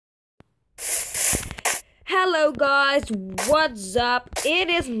Hello guys, what's up? It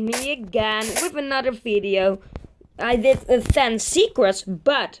is me again with another video. I did 10 secrets,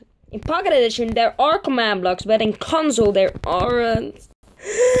 but in Pocket Edition there are command blocks, but in console there aren't.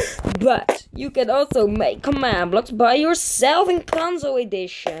 But you can also make command blocks by yourself in console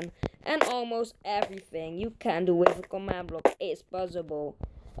edition. And almost everything you can do with a command block is possible.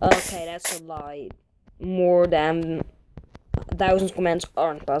 Okay, that's a lie. More than thousands commands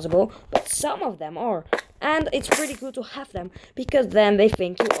aren't possible, but some of them are. And it's pretty cool to have them, because then they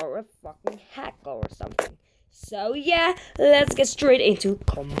think you are a fucking hacker or something. So yeah, let's get straight into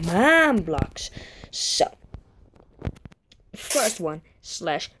command blocks. So, first one,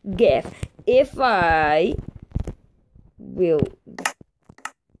 /give. If I will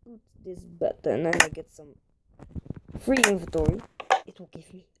put this button and I get some free inventory, it will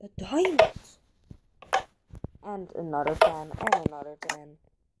give me a diamond. And another 10, and another 10.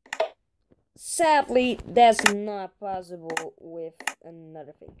 Sadly, that's not possible with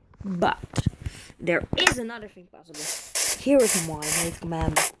another thing. But there is another thing possible. Here is my made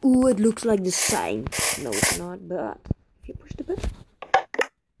command. Ooh, it looks like the same. No, it's not, but if you push the button,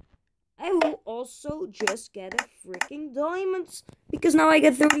 I will also just get a freaking diamonds. Because now I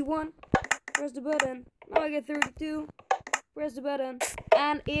get 31. Press the button. Now I get 32. Press the button.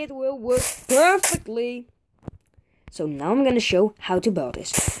 And it will work perfectly. So now I'm gonna show how to build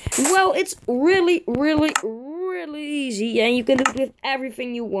this. Well, it's really easy, and you can do it with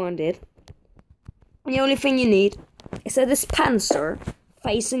everything you wanted. The only thing you need is a dispenser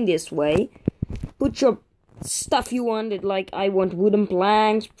facing this way. Put your stuff you wanted, like I want wooden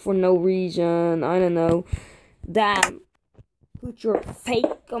planks for no reason, I don't know. Then put your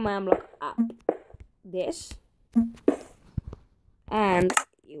fake command block up this. And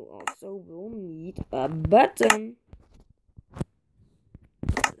you also will need a button.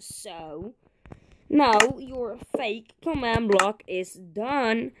 So, now your fake command block is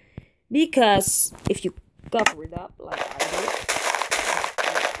done, because if you cover it up like I did,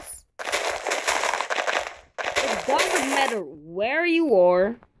 it doesn't matter where you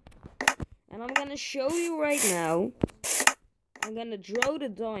are, and I'm gonna show you right now. I'm gonna draw the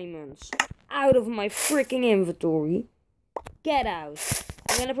diamonds out of my freaking inventory. Get out.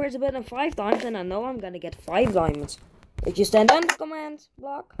 I'm gonna press the button 5 times, and I know I'm gonna get 5 diamonds. If you stand on the command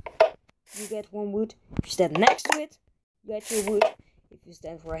block, you get 1 wood. If you stand next to it, you get your wood. If you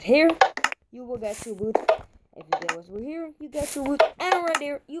stand right here, you will get your wood. If you go over here, you get your wood. And right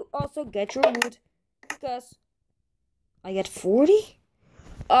there, you also get your wood. Because I get 40?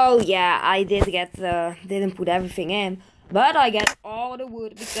 Oh yeah, I didn't put everything in. But I get all the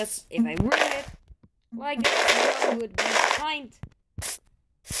wood, because if I ruin it, like there's no wood behind.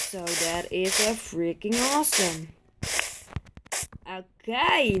 So that is a freaking awesome.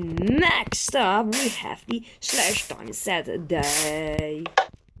 Okay, next up we have the /time Saturday.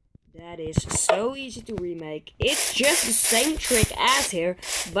 That is so easy to remake. It's just the same trick as here,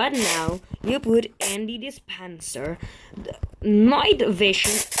 but now you put in the dispenser, the night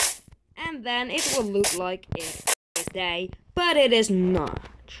vision, and then it will look like it is day, but it is not.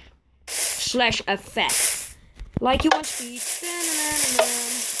 /effect. Like you want speed.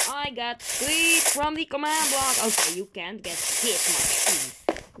 I got speed from the command block. Okay, you can't get this much speed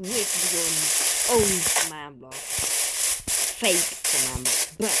with your own command block. Fake command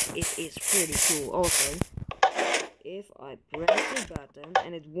block. But it is pretty cool also. If I press the button,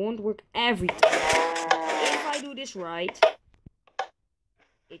 and it won't work every time. If I do this right,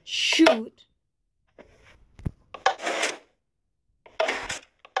 it should.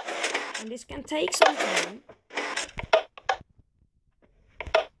 And this can take some time.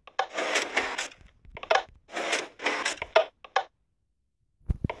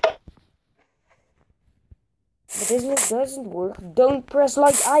 But this one doesn't work. Don't press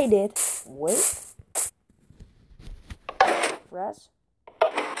like I did. Wait. Press.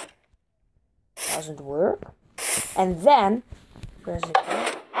 Doesn't work. And then press it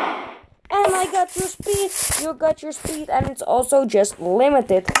again. And I got your speed. You got your speed, and it's also just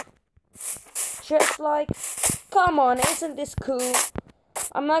limited. Just like, come on, isn't this cool?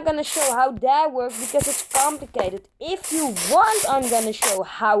 I'm not gonna show how that works because it's complicated. If you want, I'm gonna show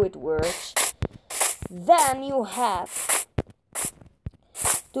how it works. Then you have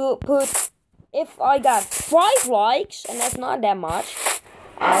to put, if I got 5 likes, and that's not that much,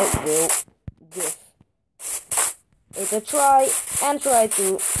 I will give it a try and try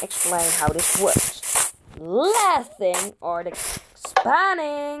to explain how this works. Last thing are the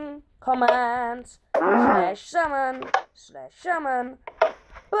spanning commands, /summon.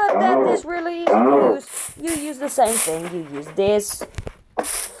 But that is really easy to use. You use the same thing. You use this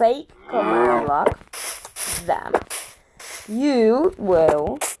fake command block, them. You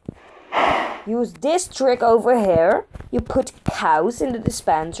will use this trick over here. You put cows in the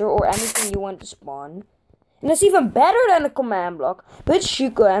dispenser or anything you want to spawn. And it's even better than a command block, but you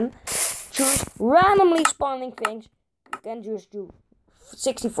can choose randomly spawning things. You can just do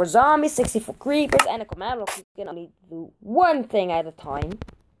 64 zombies, 64 creepers, and a command block you can only do one thing at a time.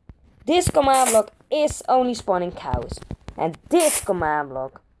 This command block is only spawning cows. And this command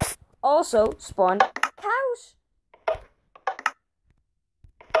block also spawn cows.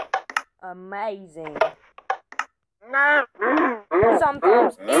 Amazing.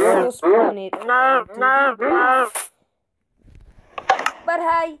 Sometimes it will spawn it. But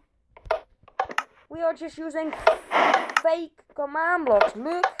hey, we are just using fake command blocks.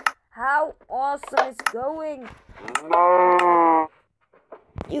 Look how awesome it's going.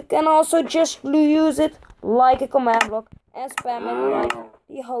 You can also just use it like a command block and spam it like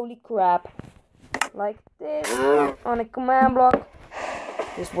the holy crap. Like this on a command block.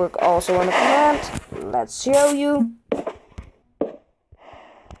 This works also on a command. Let's show you.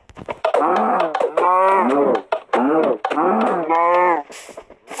 And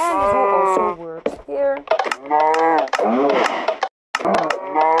this will also work here.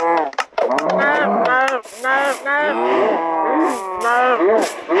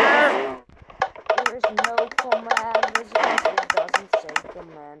 There's no command. This also doesn't say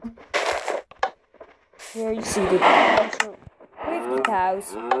command. Here you see the potential with the cows.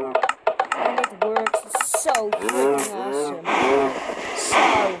 And it works so freaking awesome. So,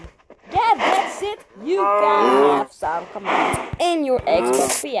 yeah, that's it. You can have some commands in your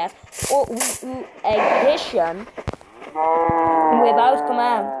Xbox PS or Wii U edition without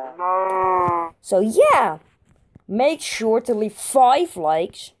command. So yeah, make sure to leave 5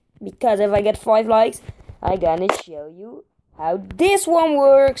 likes, because if I get 5 likes, I'm gonna show you how this one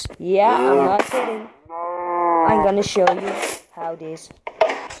works. Yeah, I'm not kidding. I'm gonna show you how this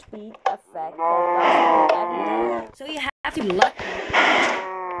speed effect that does everything. So you have to be lucky.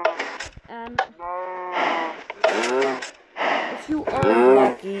 And if you aren't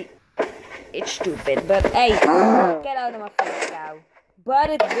lucky, it's stupid. But hey, get out of my face now. But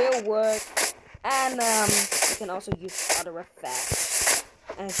it will work. And you can also use other effects.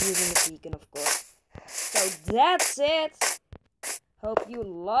 As using the beacon, of course. So that's it. Hope you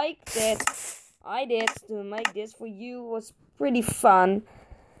liked it. I did. To make this for you was pretty fun.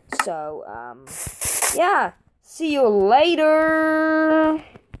 So, yeah. See you later.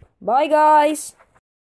 Bye, guys.